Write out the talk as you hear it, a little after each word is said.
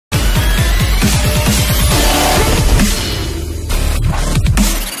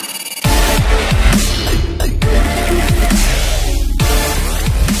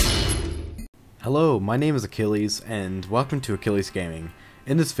Hello, my name is Achilles, and welcome to Achilles Gaming.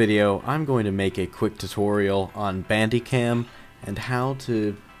 In this video, I'm going to make a quick tutorial on Bandicam and how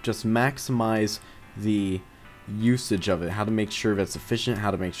to just maximize the usage of it, how to make sure that it's efficient,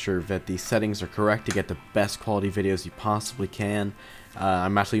 how to make sure that the settings are correct to get the best quality videos you possibly can.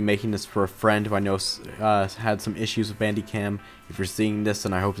 I'm actually making this for a friend who I know had some issues with Bandicam. If you're seeing this,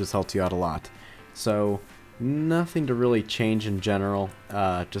 then I hope this helps you out a lot. So, nothing to really change in general.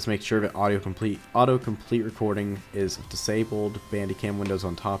 Just make sure that auto-complete recording is disabled. Bandicam Windows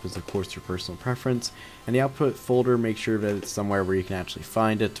on top is of course your personal preference, and the output folder, make sure that it's somewhere where you can actually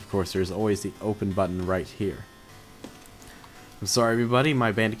find it. Of course, there's always the open button right here. I'm sorry everybody,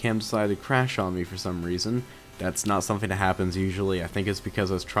 my Bandicam decided to crash on me for some reason. That's not something that happens usually. I think it's because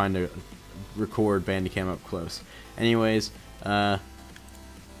I was trying to record Bandicam up close. Anyways,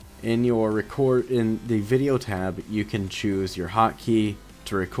 in the video tab, you can choose your hotkey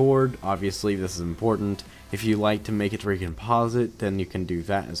to record. Obviously, this is important. If you like to make it where you can pause it, then you can do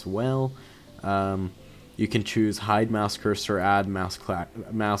that as well. You can choose hide mouse cursor, add mouse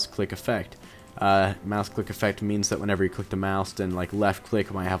click effect. Mouse click effect means that whenever you click the mouse, then like left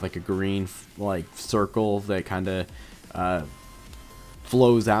click might have like a green circle that kind of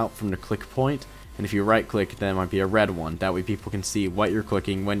flows out from the click point. And if you right click, then it might be a red one. That way people can see what you're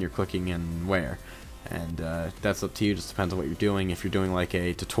clicking, when you're clicking, and where. And that's up to you, just depends on what you're doing. If you're doing like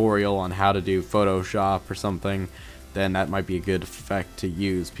a tutorial on how to do Photoshop or something, then that might be a good effect to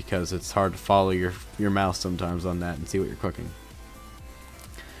use, because it's hard to follow your mouse sometimes on that and see what you're clicking.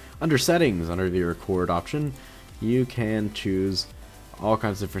 Under settings, under the record option, you can choose all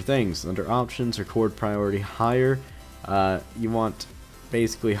kinds of different things. Under options, record priority higher, you want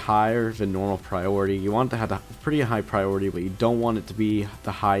basically higher than normal priority. You want it to have a pretty high priority, but you don't want it to be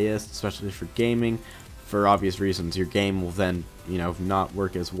the highest, especially for gaming, for obvious reasons. Your game will then, not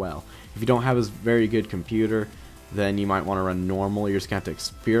work as well. If you don't have a very good computer, then you might want to run normal. You're just going to have to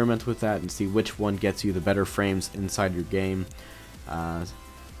experiment with that and see which one gets you the better frames inside your game.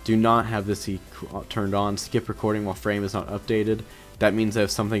 Do not have this turned on. Skip recording while frame is not updated. That means that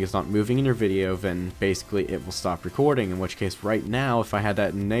if something is not moving in your video, then basically it will stop recording, in which case right now, if I had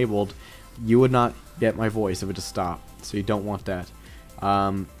that enabled, you would not get my voice. It would just stop. So you don't want that.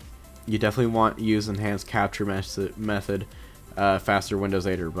 You definitely want to use enhanced capture method, faster Windows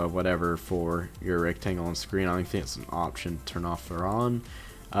 8 or above, whatever, for your rectangle on screen. I don't think it's an option to turn off or on.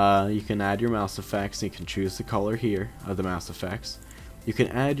 You can add your mouse effects, and you can choose the color here of the mouse effects. You can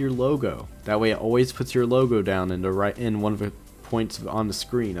add your logo. That way it always puts your logo down in one of the points on the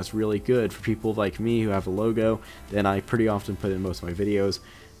screen. That's really good for people like me who have a logo, and I pretty often put it in most of my videos.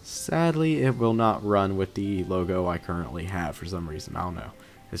 Sadly, it will not run with the logo I currently have for some reason. I don't know.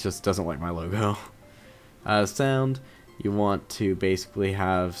 It just doesn't like my logo. Sound, you want to basically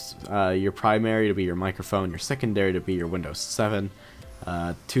have your primary to be your microphone, your secondary to be your Windows 7.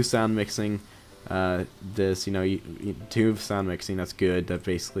 To sound mixing. To sound mixing, that's good. That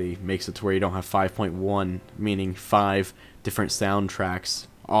basically makes it to where you don't have 5.1, meaning 5 different soundtracks,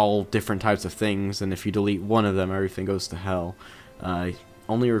 all different types of things, and if you delete one of them, everything goes to hell.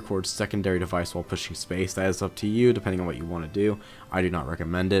 Only record secondary device while pushing space. That is up to you, depending on what you want to do. I do not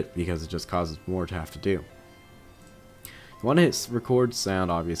recommend it, because it just causes more to have to do. You want to hit record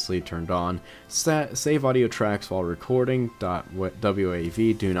sound, obviously turned on. Save audio tracks while recording,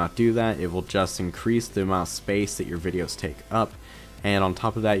 .wav, do not do that. It will just increase the amount of space that your videos take up, and on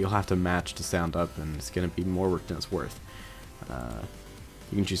top of that you'll have to match the sound up, and it's going to be more work than it's worth.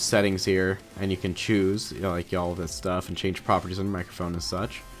 You can choose settings here, and you can choose like all of this stuff and change properties on the microphone and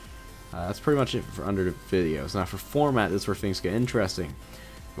such. That's pretty much it for under the videos. Now for format, this is where things get interesting.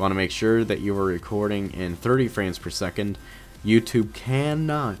 You want to make sure that you are recording in 30 frames per second. YouTube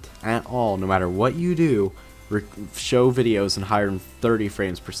cannot at all, no matter what you do, show videos in higher than 30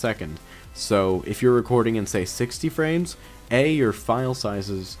 frames per second. So if you're recording in say 60 frames, your file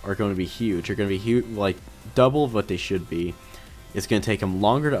sizes are going to be huge. They're going to be like double of what they should be. It's going to take them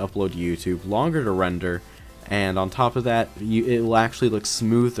longer to upload to YouTube, longer to render, and on top of that, it will actually look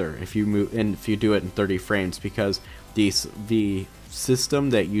smoother if you do it in 30 frames, because the system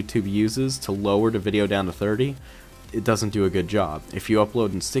that YouTube uses to lower the video down to 30, it doesn't do a good job. If you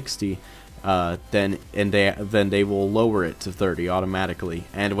upload in 60, then they will lower it to 30 automatically,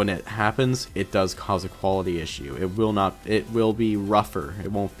 and when it happens, it does cause a quality issue. It will be rougher.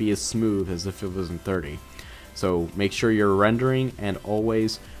 It won't be as smooth as if it was in 30. So make sure you're rendering and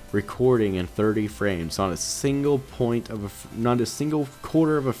always recording in 30 frames, not a single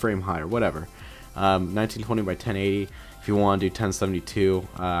quarter of a frame higher, whatever. 1920 by 1080. If you want to do 1072,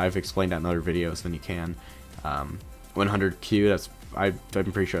 I've explained that in other videos, then you can. 100Q, I'm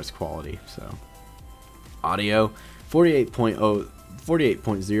pretty sure that's quality. So Audio,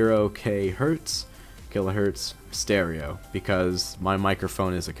 48.0 kilohertz stereo, because my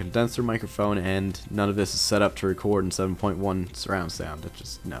microphone is a condenser microphone and none of this is set up to record in 7.1 surround sound. It's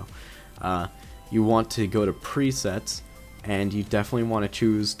just no. You want to go to presets, and you definitely want to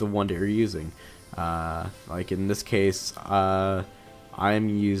choose the one that you're using. Like in this case, I'm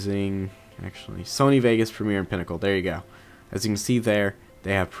using actually Sony Vegas, Premiere, and Pinnacle. There you go. As you can see there,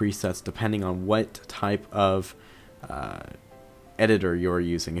 they have presets depending on what type of editor you're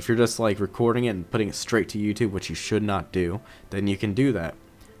using. If you're just like recording it and putting it straight to YouTube, which you should not do, then you can do that.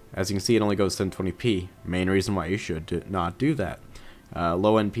 As you can see, it only goes 720p. Main reason why you should not do that.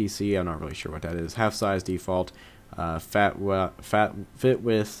 Low-end PC, I'm not really sure what that is. Half size default, fit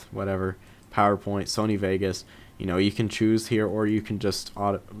width, whatever. PowerPoint, Sony Vegas. You know, you can choose here, or you can just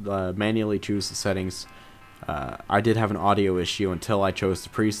manually choose the settings. I did have an audio issue until I chose the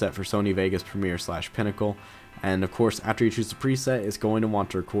preset for Sony Vegas, Premiere / Pinnacle. And of course, after you choose the preset, it's going to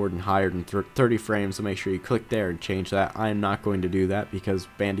want to record in higher than 30 frames, so make sure you click there and change that. I am not going to do that because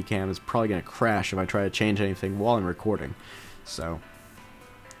Bandicam is probably going to crash if I try to change anything while I'm recording. So,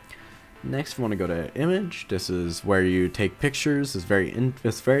 next we want to go to image. This is where you take pictures. It's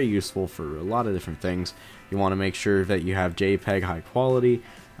very useful for a lot of different things. You want to make sure that you have JPEG high quality.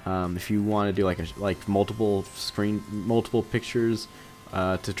 If you want to do like multiple pictures,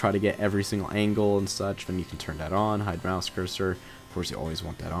 to try to get every single angle and such, then you can turn that on. Hide mouse cursor, of course you always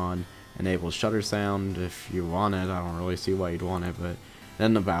want that on. Enable shutter sound if you want it. I don't really see why you'd want it, but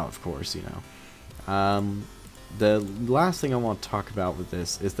then about, of course, you know. The last thing I want to talk about with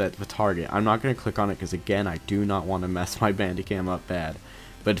this is that the target. I'm not going to click on it because, again, I do not want to mess my Bandicam up bad.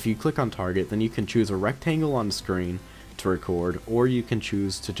 But if you click on target, then you can choose a rectangle on the screen to record, or you can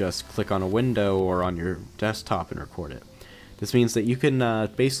choose to just click on a window or on your desktop and record it. This means that you can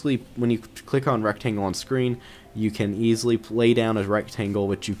basically, when you click on rectangle on screen, you can easily lay down a rectangle,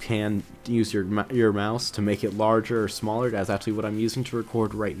 which you can use your mouse to make it larger or smaller. That's actually what I'm using to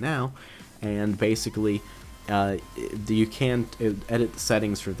record right now. And basically, you can edit the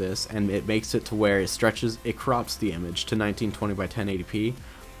settings for this, and it makes it to where it crops the image to 1920 by 1080p.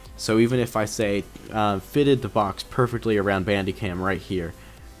 So even if I say fitted the box perfectly around Bandicam right here,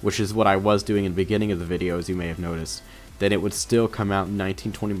 which is what I was doing in the beginning of the video, as you may have noticed, then it would still come out in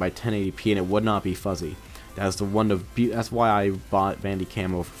 1920 by 1080p, and it would not be fuzzy. That's why I bought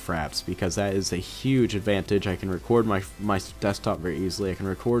Bandicam over Fraps, because that is a huge advantage. I can record my desktop very easily. I can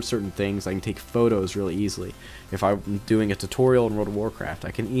record certain things. I can take photos really easily. If I'm doing a tutorial in World of Warcraft,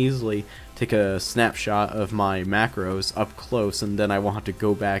 I can easily take a snapshot of my macros up close, and then I won't have to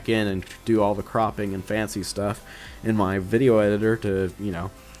go back in and do all the cropping and fancy stuff in my video editor to, you know,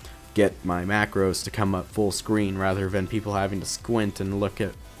 get my macros to come up full screen, rather than people having to squint and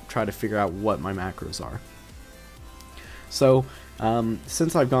try to figure out what my macros are. So,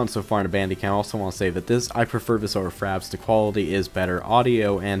 since I've gone so far into Bandicam, I also want to say that I prefer this over Fraps. The quality is better.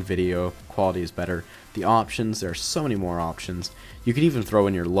 Audio and video quality is better. The options, there are so many more options. You could even throw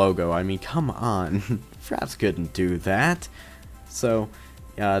in your logo. I mean, come on. Fraps couldn't do that. So,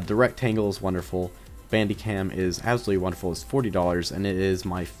 the rectangle is wonderful. Bandicam is absolutely wonderful. It's $40, and it is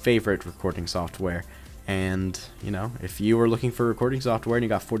my favorite recording software. And, you know, if you are looking for recording software and you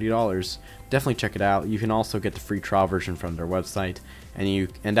got $40, definitely check it out. You can also get the free trial version from their website, and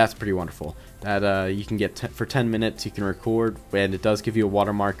that's pretty wonderful. That you can get for 10 minutes, you can record, and it does give you a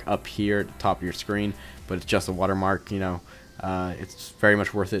watermark up here at the top of your screen, but it's just a watermark, you know. It's very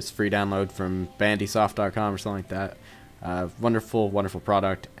much worth it. It's free download from bandysoft.com or something like that. Wonderful, wonderful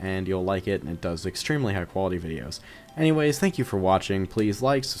product, and you'll like it, and it does extremely high quality videos. Anyways, thank you for watching. Please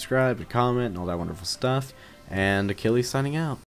like, subscribe, and comment, and all that wonderful stuff. And Achilles signing out.